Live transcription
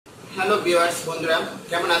Hello viewers বন্ধুরা,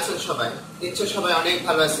 কেমন আছেন সবাই? নিশ্চয় সবাই অনেক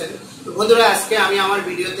ভালো আছেন। তো বন্ধুরা, আজকে আমি আমার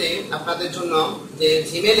ভিডিওতে আপনাদের জন্য যে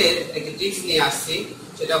জিমেলের একটা ট্রিক্স নিয়ে আসছি,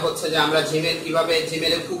 সেটা হচ্ছে যে আমরা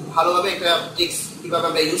জিমেলে খুব ভালোভাবে একটা ট্রিক্স কিভাবে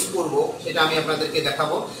আমরা ইউজ করব সেটা আমি আপনাদেরকে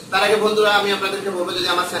দেখাবো। তার আগে বন্ধুরা, আমি আপনাদেরকে বলবো যদি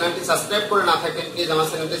আমার চ্যানেলটি সাবস্ক্রাইব করে না থাকেন, প্লিজ আমার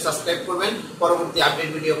চ্যানেলটি সাবস্ক্রাইব করবেন পরবর্তী আপডেট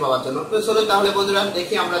ভিডিও পাওয়ার জন্য। তো চলুন তাহলে বন্ধুরা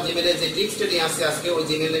দেখি আমরা জিমেলের যে ট্রিক্সটা নিয়ে আসছি আজকে, ওই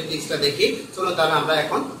জিমেলের ট্রিক্সটা দেখি। চলুন তাহলে আমরা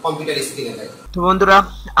এখন কম্পিউটার স্ক্রিনে যাই। তো বন্ধুরা,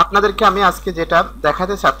 আপনাদেরকে আমি আজকে যেটা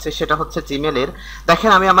দেখাতে চাচ্ছি সেটা হচ্ছে জিমেলের।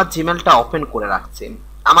 দেখেন, আমি আমার জিমেলটা ওপেন করে রাখছি।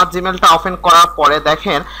 আমার জিমেলটা ওপেন করার পরে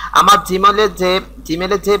দেখেন আমার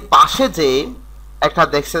জিমেলের যে পাশে যে একটা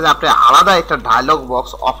দেখছে যে আপনি আলাদা একটা ডায়লগ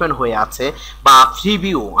বক্স ওপেন হয়ে আছে বা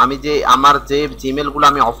প্রিভিউ, আমি যে আমার যে জিমেলগুলো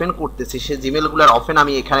আমি ওপেন করতেছি সেই জিমেলগুলোর ওপেন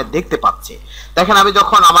আমি এখানে দেখতে পাচ্ছি। দেখেন, আমি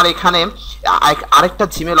যখন আমার এখানে আরেকটা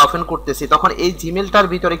জিমেল ওপেন করতেছি তখন এই জিমেলটার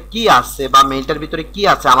ভিতরে কি আছে বা মেইলটার ভিতরে কি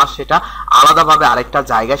আছে আমার সেটা আলাদাভাবে আরেকটা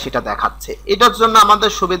জায়গায় সেটা দেখাচ্ছে। এটার জন্য আমাদের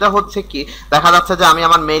সুবিধা হচ্ছে কি, দেখা যাচ্ছে যে আমি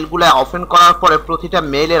আমার মেইলগুলো ওপেন করার পরে প্রতিটা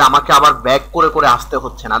মেইলের আমাকে আবার ব্যাক করে করে আসতে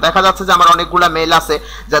হচ্ছে না। দেখা যাচ্ছে যে আমার অনেকগুলো মেইল আছে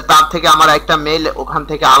যে তার থেকে আমার একটা মেইল ওখান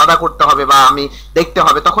থেকে আলাদা করতে হবে বা আমি দেখতে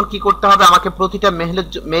হবে, তখন কি করতে হবে, আমাকে প্রতিটা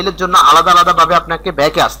মেইলের জন্য আলাদা আলাদা ভাবে আপনাকে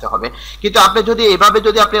ব্যাকে আসতে হবে। কিন্তু আপনি যদি এভাবে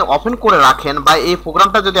যদি আপনি ওপেন করে রাখেন বা এই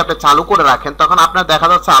প্রোগ্রামটা যদি আপনি চালু করে রাখেন, তখন আপনার দেখা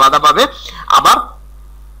যাচ্ছে আলাদাভাবে আবার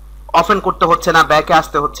ওপেন করতে হচ্ছে না, ব্যাকে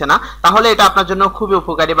আসতে হচ্ছে না। তাহলে এটা আপনার জন্য খুবই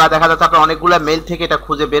উপকারী বা দেখা যাচ্ছে আপনার অনেকগুলো মেইল থেকে এটা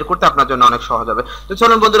খুঁজে বের করতে আপনার জন্য অনেক সহজ হবে। তো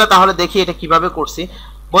চলুন বন্ধুরা তাহলে দেখি এটা কিভাবে করছি।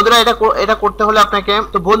 বন্ধুরা, এটা করতে হলে আপনাকে,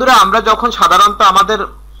 তো বন্ধুরা আমরা যখন সাধারণত আমাদের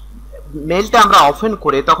মেইলটা আমরা ওপেন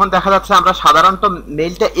করে তখন দেখা যাচ্ছে আমরা সাধারণত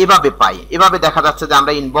মেইলটা এভাবে পাই, এভাবে দেখা যাচ্ছে যে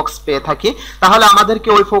আমরা ইনবক্স পেয়ে থাকি। তাহলে আমাদেরকে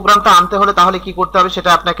ওই প্রোগ্রামটা আনতে হলে তাহলে কি করতে হবে সেটা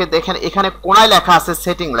আপনাকে দেখেন, এখানে কোনায় লেখা আছে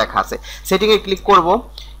সেটিং লেখা আছে। সেটিংয়ে ক্লিক করব।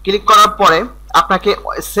 ক্লিক করার পরে আপনাকে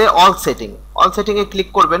সে অল সেটিংয়ে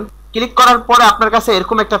ক্লিক করবেন। ক্লিক করার পরে আপনার কাছে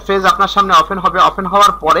এরকম একটা পেজ আপনার সামনে ওপেন হবে। ওপেন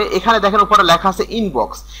হওয়ার পরে এখানে দেখেন উপরে লেখা আছে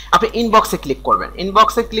ইনবক্স। আপনি ইনবক্সে ক্লিক করবেন।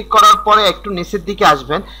 ইনবক্সে ক্লিক করার পরে একটু নিচের দিকে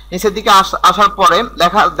আসবেন। নিচের দিকে আসার পরে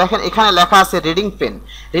দেখেন এখানে লেখা আছে রিডিং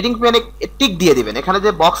পেনে টিক দিয়ে দিবেন। এখানে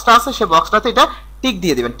যে বক্সটা আছে সেই বক্সটাতে এটা টিক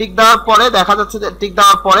দিয়ে দিবেন। টিক দেওয়ার পরে দেখা যাচ্ছে যে টিক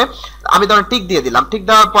দেওয়ার পরে আমি ধরেন টিক দিয়ে দিলাম। টিক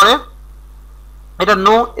দেওয়ার পরে এটা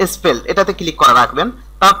নো স্পেল, এটাতে ক্লিক করে রাখবেন।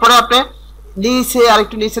 তারপরে আপনি নিচে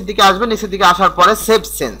আরেকটু নিচের দিকে আসবেন। নিচের দিকে আসার পরে সেভ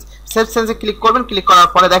সেন্সে ক্লিক করবেন। ক্লিক করার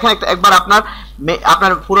পরে দেখেন একবার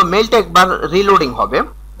আপনার পুরো মেইলটা একবার রিলোডিং হবে।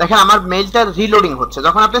 দেখেন আমার মেইলটা রিলোডিং হচ্ছে।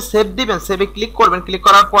 যখন আপনি সেভ দিবেন, সেভে ক্লিক করবেন। ক্লিক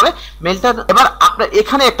করার পরে মেইলটা এবার আপনার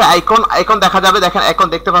এখানে একটা আইকন দেখা যাবে। দেখেন আইকন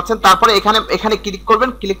দেখতে পাচ্ছেন। তারপরে এখানে ক্লিক করবেন।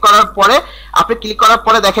 ক্লিক করার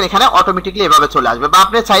পরে দেখেন এখানে অটোমেটিক্যালি এভাবে চলে আসবে। বা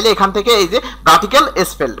আপনি চাইলে এখান থেকে এই যে ভার্টিক্যাল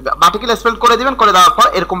স্পেল করে দিবেন। করে দেওয়ার পর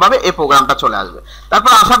এরকম ভাবে এই প্রোগ্রামটা চলে আসবে।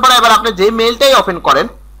 তারপর আসার পরে এবার আপনি যে মেইলটাই ওপেন করেন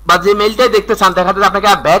বা যে মেইলটাই দেখতে চান, দেখা যাচ্ছে আপনাকে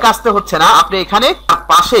আর ব্যাক আসতে হচ্ছে না। আপনি এখানে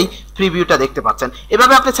পাশেই প্রিভিউটা দেখতে পাচ্ছেন।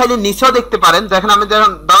 এভাবে আপনি চাইলে নিচেও দেখতে পারেন। দেখেন আমি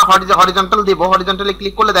যখন হরিজন্টাল দিব, হরিজন্টালি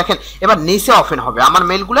ক্লিক করলে দেখেন এবার নিচে ওপেন হবে। আমার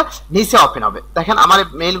মেইলগুলো নিচে ওপেন হবে। দেখেন আমার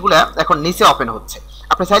মেইলগুলো এখন নিচে ওপেন হচ্ছে।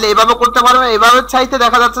 আপনি চাইলে এভাবে করতে পারবেন। এভাবে চাইতে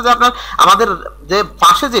দেখা যাচ্ছে যে আমাদের যে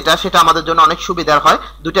পাশে যেটা সেটা আমাদের জন্য অনেক সুবিধার হয়।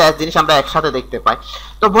 দুটো জিনিস আমরা একসাথে দেখতে পাই।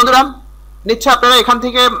 তো বন্ধুরা, নিশ্চয় আপনারা এখান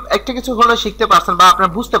থেকে একটা কিছু হলো শিখতে পারছেন বা আপনারা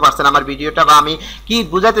বুঝতে পারছেন আমার ভিডিওটা বা আমি কি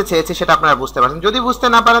বোঝাতে চেয়েছি সেটা আপনারা বুঝতে পারছেন। যদি বুঝতে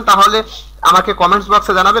না পারেন তাহলে আমাকে কমেন্টস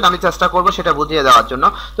বক্সে জানাবেন, আমি চেষ্টা করব সেটা বুঝিয়ে দেওয়ার জন্য।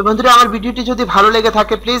 তো বন্ধুরা, আমার ভিডিওটি যদি ভালো লেগে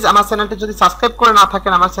থাকে প্লিজ আমার চ্যানেলটি যদি সাবস্ক্রাইব করে না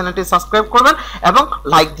থাকেন আমার চ্যানেলটি সাবস্ক্রাইব করবেন এবং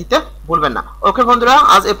লাইক দিতে ভুলবেন না। ওকে বন্ধুরা,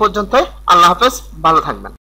 আজ এ পর্যন্তই। আল্লাহ হাফেজ, ভালো থাকবেন।